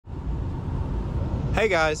Hey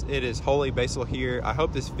guys, it is Holy Basil here. I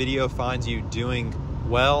hope this video finds you doing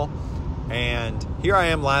well. And here I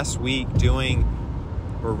am last week redoing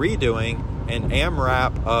an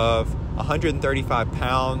AMRAP of 135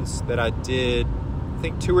 pounds that I did, I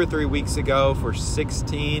think 2 or 3 weeks ago for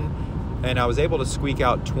 16. And I was able to squeak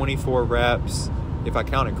out 24 reps, if I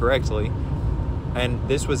counted correctly. And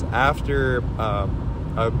this was after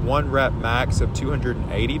a 1 rep max of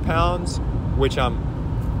 280 pounds, which I'm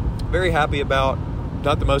very happy about.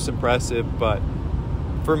 Not the most impressive, but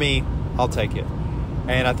for me, I'll take it.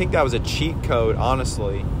 And I think that was a cheat code,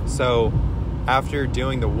 honestly. So after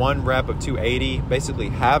doing the 1 rep of 280, basically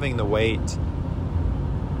having the weight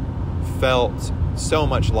felt so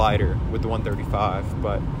much lighter with the 135.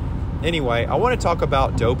 But anyway, I want to talk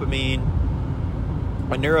about dopamine,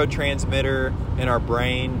 a neurotransmitter in our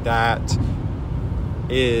brain that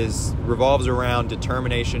revolves around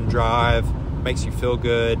determination, drive, makes you feel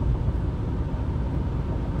good.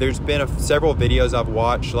 There's been several videos I've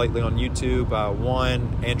watched lately on YouTube.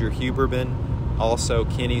 One, Andrew Huberman, also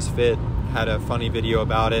Kenny's Fit, had a funny video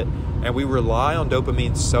about it. And we rely on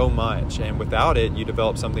dopamine so much, and without it, you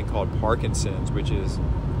develop something called Parkinson's, which is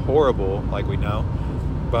horrible, like we know.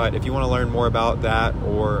 But if you want to learn more about that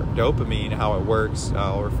or dopamine, how it works,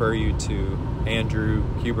 I'll refer you to Andrew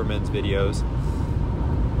Huberman's videos.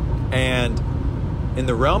 And in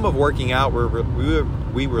the realm of working out,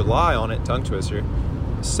 we rely on it, tongue twister,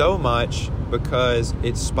 so much because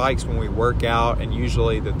it spikes when we work out, and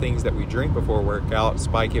usually the things that we drink before workout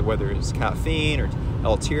spike it, whether it's caffeine or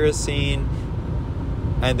L-tyrosine,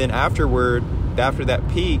 and then after that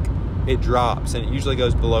peak it drops, and it usually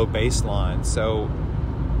goes below baseline. So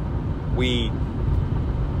we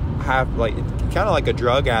have, like, kind of like a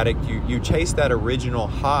drug addict, you chase that original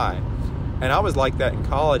high. And I was like that in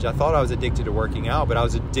college. I thought I was addicted to working out, but I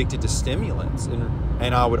was addicted to stimulants.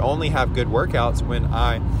 And I would only have good workouts when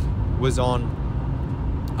I was on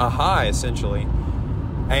a high, essentially.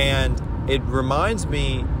 And it reminds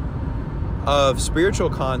me of spiritual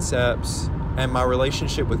concepts and my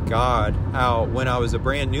relationship with God. How when I was a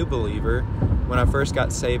brand new believer, when I first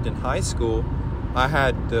got saved in high school, I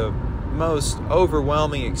had the most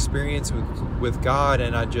overwhelming experience with God,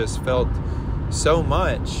 and I just felt so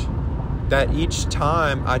much that each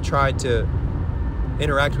time I tried to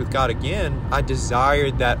interact with God again, I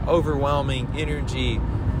desired that overwhelming energy.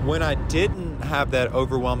 When I didn't have that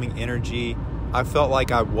overwhelming energy, I felt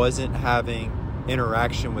like I wasn't having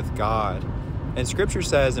interaction with God. And Scripture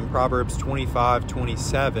says in Proverbs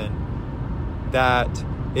 25:27 that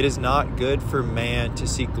it is not good for man to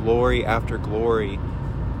seek glory after glory.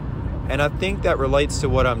 And I think that relates to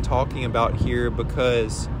what I'm talking about here,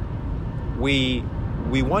 because we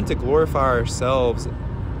want to glorify ourselves.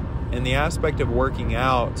 In the aspect of working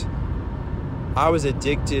out, I was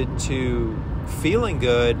addicted to feeling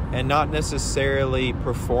good and not necessarily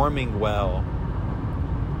performing well.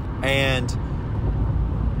 And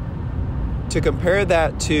to compare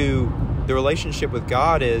that to the relationship with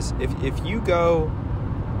God is, if you go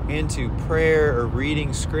into prayer or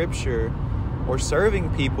reading scripture or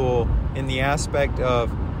serving people in the aspect of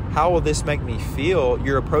how will this make me feel,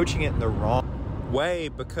 you're approaching it in the wrong way.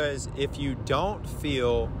 Because if you don't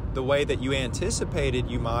feel the way that you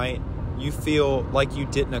anticipated you might, you feel like you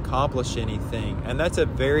didn't accomplish anything, and that's a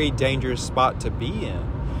very dangerous spot to be in.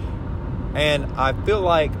 And I feel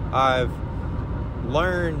like I've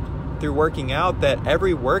learned through working out that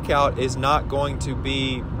every workout is not going to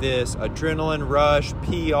be this adrenaline rush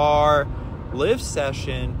PR lift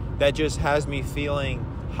session that just has me feeling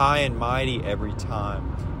high and mighty every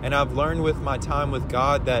time. And I've learned with my time with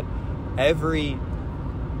God that every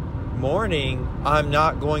morning I'm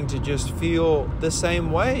not going to just feel the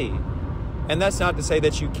same way. And that's not to say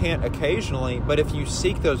that you can't occasionally, but if you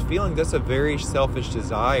seek those feelings, that's a very selfish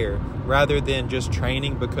desire, rather than just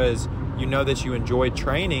training because you know that you enjoy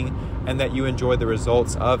training and that you enjoy the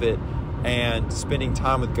results of it, and spending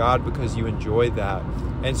time with God because you enjoy that.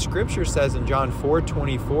 And Scripture says in John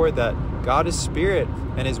 4:24 that God is spirit,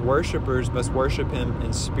 and his worshipers must worship him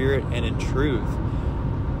in spirit and in truth.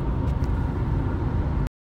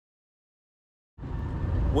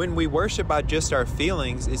 When we worship by just our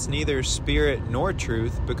feelings, it's neither spirit nor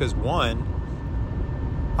truth, because 1,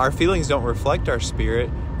 our feelings don't reflect our spirit,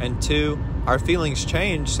 and 2, our feelings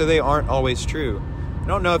change, so they aren't always true. I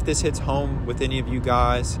don't know if this hits home with any of you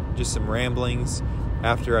guys, just some ramblings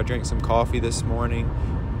after I drank some coffee this morning,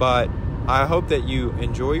 but I hope that you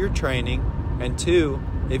enjoy your training. And 2,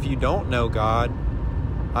 if you don't know God,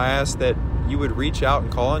 I ask that you would reach out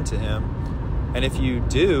and call unto him. And if you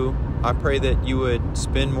do, I pray that you would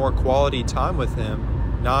spend more quality time with him,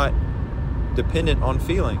 not dependent on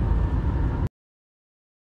feeling.